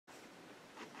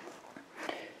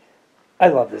I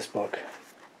love this book.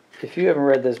 If you haven't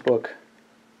read this book,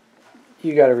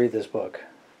 you got to read this book.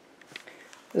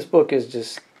 This book is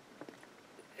just,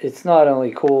 it's not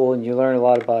only cool and you learn a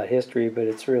lot about history, but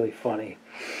it's really funny.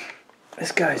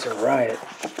 This guy's a riot.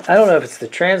 I don't know if it's the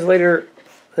translator.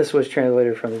 This was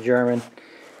translated from the German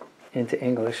into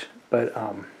English, but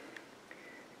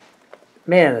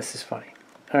man, this is funny.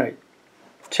 All right,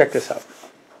 check this out.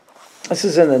 This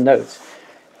is in the notes,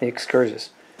 the excursus.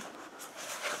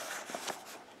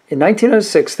 In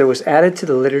 1906, there was added to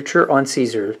the literature on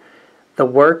Caesar the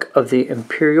work of the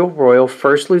Imperial Royal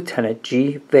First Lieutenant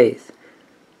G. Veith,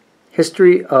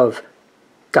 History of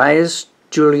Gaius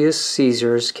Julius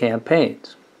Caesar's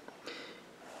Campaigns,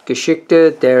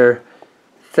 Geschichte der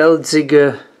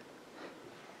Feldzüge,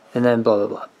 and then blah,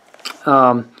 blah,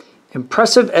 blah.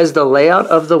 Impressive as the layout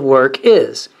of the work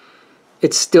is,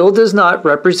 it still does not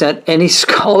represent any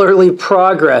scholarly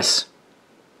progress.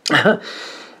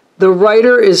 The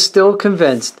writer is still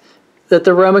convinced that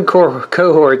the Roman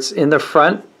cohorts in the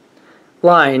front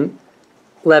line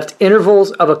left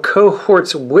intervals of a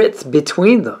cohort's width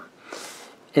between them.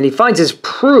 And he finds his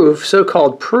proof,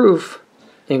 so-called proof,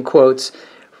 in quotes,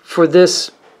 for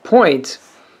this point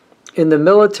in the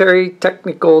military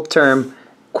technical term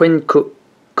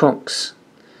quincunx.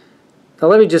 Now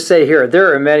let me just say here,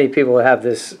 there are many people who have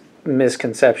this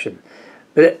misconception,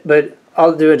 but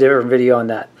I'll do a different video on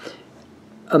that.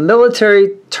 A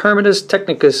military terminus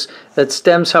technicus that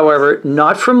stems, however,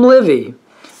 not from Livy,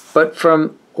 but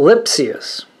from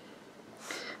Lipsius.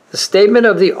 The statement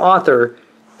of the author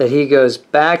that he goes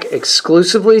back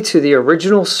exclusively to the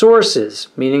original sources,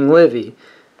 meaning Livy,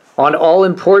 on all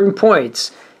important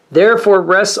points, therefore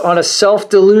rests on a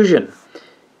self-delusion,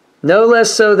 no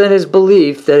less so than his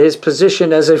belief that his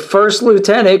position as a first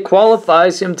lieutenant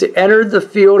qualifies him to enter the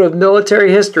field of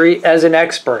military history as an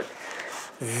expert.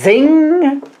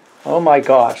 Zing! Oh my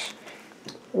gosh.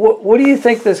 What do you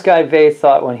think this guy Veith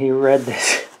thought when he read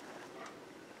this?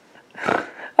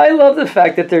 I love the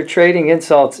fact that they're trading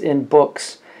insults in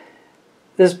books.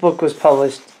 This book was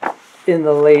published in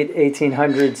the late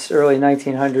 1800s, early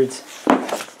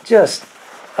 1900s. Just,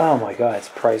 oh my God, it's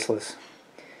priceless.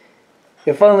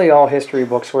 If only all history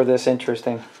books were this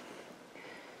interesting.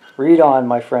 Read on,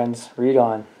 my friends. Read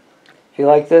on. If you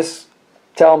like this,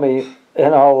 tell me,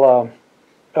 and I'll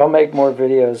make more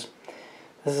videos.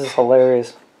 This is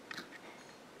hilarious.